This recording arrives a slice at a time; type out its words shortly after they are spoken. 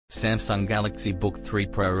Samsung Galaxy Book 3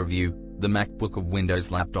 Pro Review, the MacBook of Windows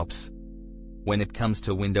laptops. When it comes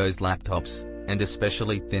to Windows laptops, and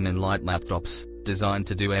especially thin and light laptops, designed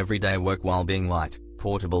to do everyday work while being light,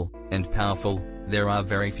 portable, and powerful, there are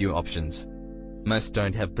very few options. Most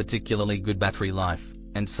don't have particularly good battery life,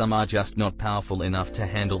 and some are just not powerful enough to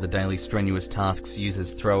handle the daily strenuous tasks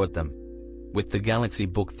users throw at them. With the Galaxy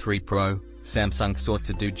Book 3 Pro, Samsung sought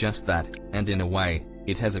to do just that, and in a way,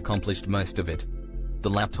 it has accomplished most of it. The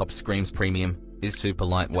laptop screams premium, is super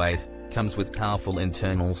lightweight, comes with powerful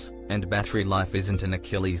internals, and battery life isn't an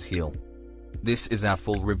Achilles heel. This is our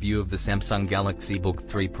full review of the Samsung Galaxy Book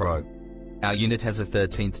 3 Pro. Our unit has a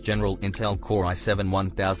 13th General Intel Core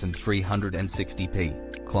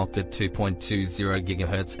i7-1360p, clocked at 2.20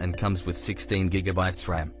 GHz and comes with 16 GB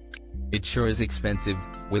RAM. It sure is expensive,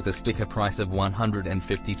 with a sticker price of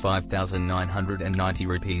 155,990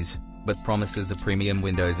 rupees, but promises a premium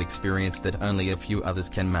Windows experience that only a few others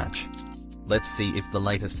can match. Let's see if the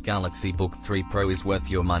latest Galaxy Book 3 Pro is worth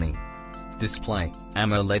your money. Display: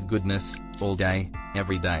 AMOLED goodness, all day,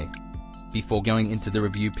 every day. Before going into the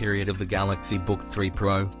review period of the Galaxy Book 3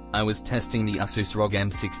 Pro, I was testing the Asus ROG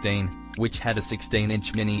M16, which had a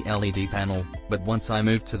 16-inch mini LED panel, but once I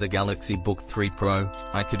moved to the Galaxy Book 3 Pro,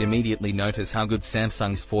 I could immediately notice how good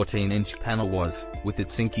Samsung's 14-inch panel was, with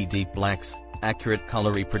its inky deep blacks, accurate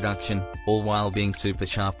color reproduction, all while being super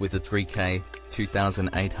sharp with a 3K,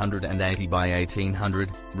 2880 by 1800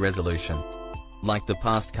 resolution. Like the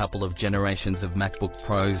past couple of generations of MacBook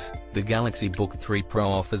Pros, the Galaxy Book 3 Pro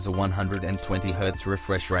offers a 120Hz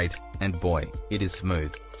refresh rate, and boy, it is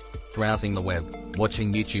smooth. Browsing the web,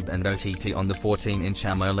 watching YouTube and OTT on the 14-inch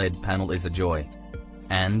AMOLED panel is a joy.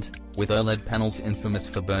 And, with OLED panels infamous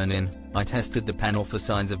for burn-in, I tested the panel for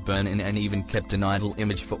signs of burn-in and even kept an idle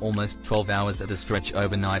image for almost 12 hours at a stretch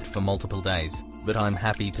overnight for multiple days, but I'm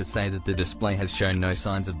happy to say that the display has shown no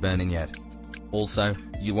signs of burn-in yet. Also,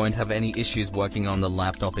 you won't have any issues working on the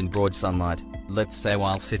laptop in broad sunlight, let's say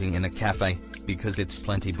while sitting in a cafe, because it's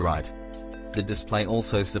plenty bright. The display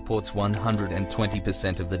also supports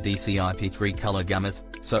 120% of the DCI-P3 color gamut,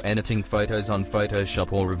 so editing photos on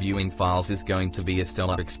Photoshop or reviewing files is going to be a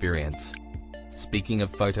stellar experience. Speaking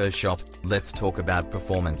of Photoshop, let's talk about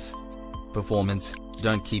performance. Performance,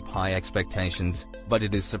 don't keep high expectations, but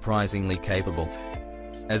it is surprisingly capable.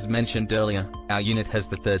 As mentioned earlier, our unit has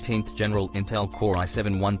the 13th General Intel Core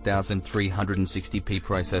i7-1360p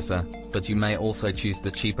processor, but you may also choose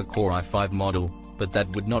the cheaper Core i5 model, but that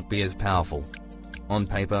would not be as powerful. On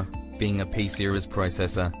paper, being a P-series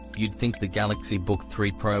processor, you'd think the Galaxy Book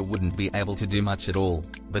 3 Pro wouldn't be able to do much at all,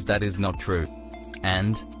 but that is not true.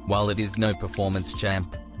 And, while it is no performance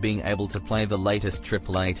champ, being able to play the latest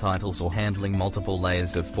AAA titles or handling multiple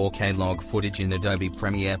layers of 4K log footage in Adobe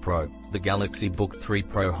Premiere Pro, the Galaxy Book 3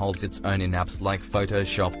 Pro holds its own in apps like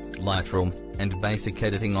Photoshop, Lightroom, and basic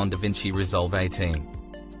editing on DaVinci Resolve 18.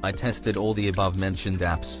 I tested all the above-mentioned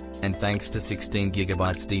apps, and thanks to 16GB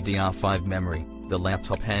DDR5 memory, the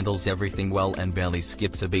laptop handles everything well and barely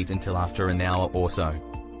skips a beat until after an hour or so.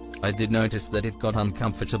 I did notice that it got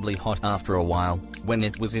uncomfortably hot after a while, when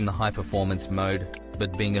it was in the high-performance mode,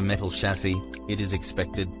 but being a metal chassis, it is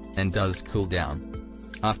expected, and does cool down.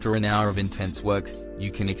 After an hour of intense work,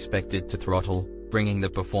 you can expect it to throttle, bringing the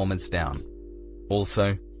performance down.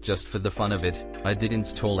 Also, just for the fun of it, I did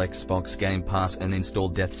install Xbox Game Pass and install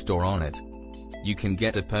Death Store on it. You can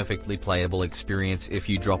get a perfectly playable experience if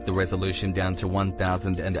you drop the resolution down to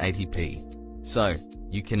 1080p. So,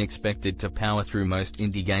 you can expect it to power through most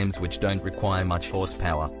indie games which don't require much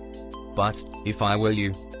horsepower. But, if I were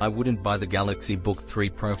you, I wouldn't buy the Galaxy Book 3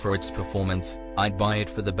 Pro for its performance, I'd buy it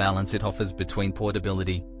for the balance it offers between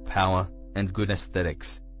portability, power, and good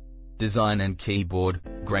aesthetics. Design and keyboard,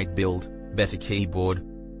 great build, better keyboard.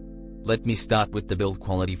 Let me start with the build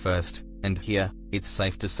quality first, and here, it's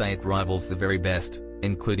safe to say it rivals the very best,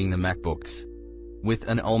 including the MacBooks. With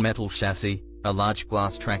an all-metal chassis, a large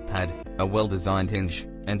glass trackpad, a well-designed hinge,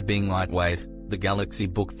 and being lightweight, the Galaxy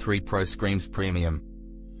Book 3 Pro screams premium.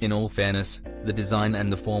 In all fairness, the design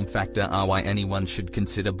and the form factor are why anyone should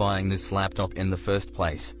consider buying this laptop in the first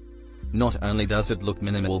place. Not only does it look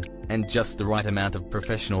minimal, and just the right amount of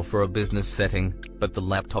professional for a business setting, but the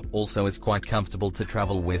laptop also is quite comfortable to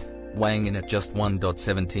travel with, weighing in at just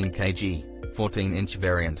 1.17 kg, 14-inch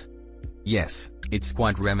variant. Yes, it's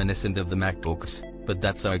quite reminiscent of the MacBooks, but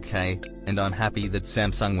that's okay, and I'm happy that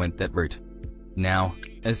Samsung went that route. Now,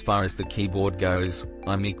 as far as the keyboard goes,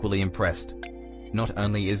 I'm equally impressed. Not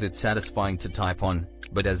only is it satisfying to type on,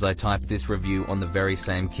 but as I type this review on the very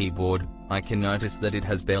same keyboard, I can notice that it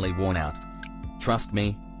has barely worn out. Trust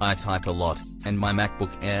me, I type a lot, and my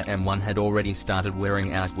MacBook Air M1 had already started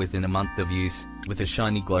wearing out within a month of use, with a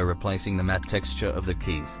shiny glow replacing the matte texture of the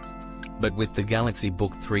keys. But with the Galaxy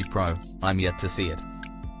Book 3 Pro, I'm yet to see it.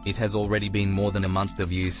 It has already been more than a month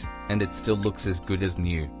of use, and it still looks as good as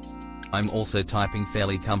new. I'm also typing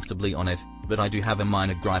fairly comfortably on it, but I do have a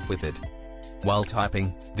minor gripe with it. While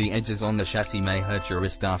typing, the edges on the chassis may hurt your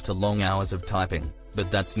wrist after long hours of typing,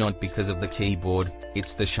 but that's not because of the keyboard,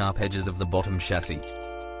 it's the sharp edges of the bottom chassis.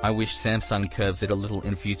 I wish Samsung curves it a little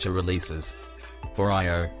in future releases. For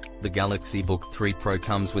I/O, the Galaxy Book 3 Pro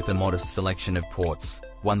comes with a modest selection of ports,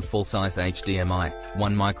 one full-size HDMI,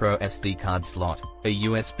 one micro SD card slot, a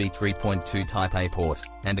USB 3.2 Type A port,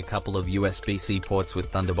 and a couple of USB-C ports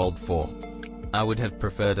with Thunderbolt 4. I would have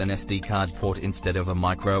preferred an SD card port instead of a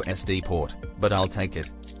micro SD port, but I'll take it.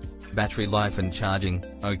 Battery life and charging,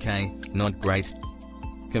 okay, not great.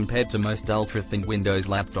 Compared to most ultra-thin Windows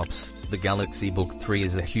laptops, the Galaxy Book 3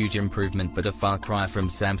 is a huge improvement but a far cry from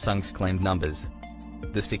Samsung's claimed numbers.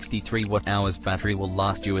 The 63 watt-hours battery will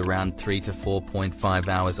last you around 3 to 4.5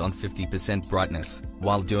 hours on 50% brightness,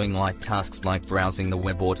 while doing light tasks like browsing the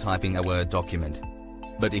web or typing a Word document.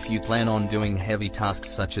 But if you plan on doing heavy tasks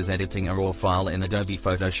such as editing a raw file in Adobe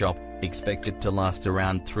Photoshop, expect it to last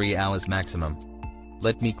around 3 hours maximum.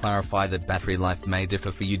 Let me clarify that battery life may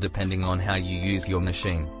differ for you depending on how you use your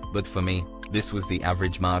machine, but for me, this was the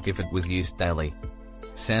average mark if it was used daily.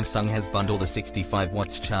 Samsung has bundled a 65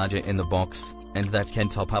 watts charger in the box, and that can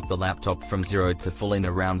top up the laptop from 0 to full in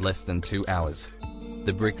around less than 2 hours.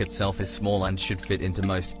 The brick itself is small and should fit into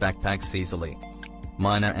most backpacks easily.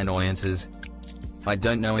 Minor annoyances. I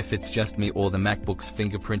don't know if it's just me or the MacBook's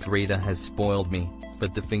fingerprint reader has spoiled me,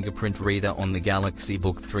 but the fingerprint reader on the Galaxy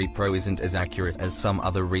Book 3 Pro isn't as accurate as some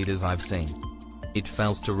other readers I've seen. It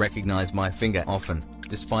fails to recognize my finger often,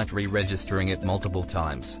 despite re-registering it multiple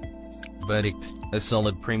times. Verdict: a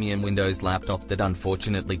solid premium Windows laptop that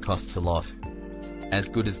unfortunately costs a lot. As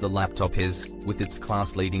good as the laptop is, with its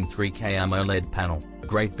class-leading 3K AMOLED panel,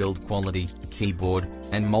 great build quality, keyboard,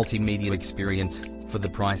 and multimedia experience, for the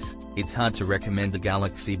price, it's hard to recommend the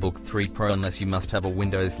Galaxy Book 3 Pro unless you must have a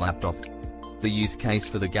Windows laptop. The use case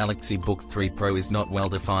for the Galaxy Book 3 Pro is not well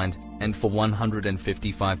defined, and for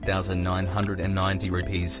 155,990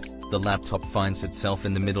 rupees, the laptop finds itself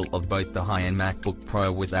in the middle of both the high-end MacBook Pro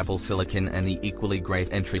with Apple Silicon and the equally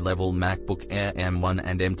great entry-level MacBook Air M1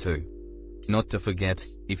 and M2. Not to forget,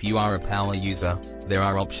 if you are a power user, there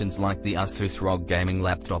are options like the Asus ROG gaming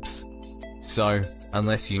laptops. So,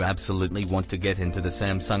 unless you absolutely want to get into the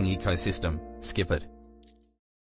Samsung ecosystem, skip it.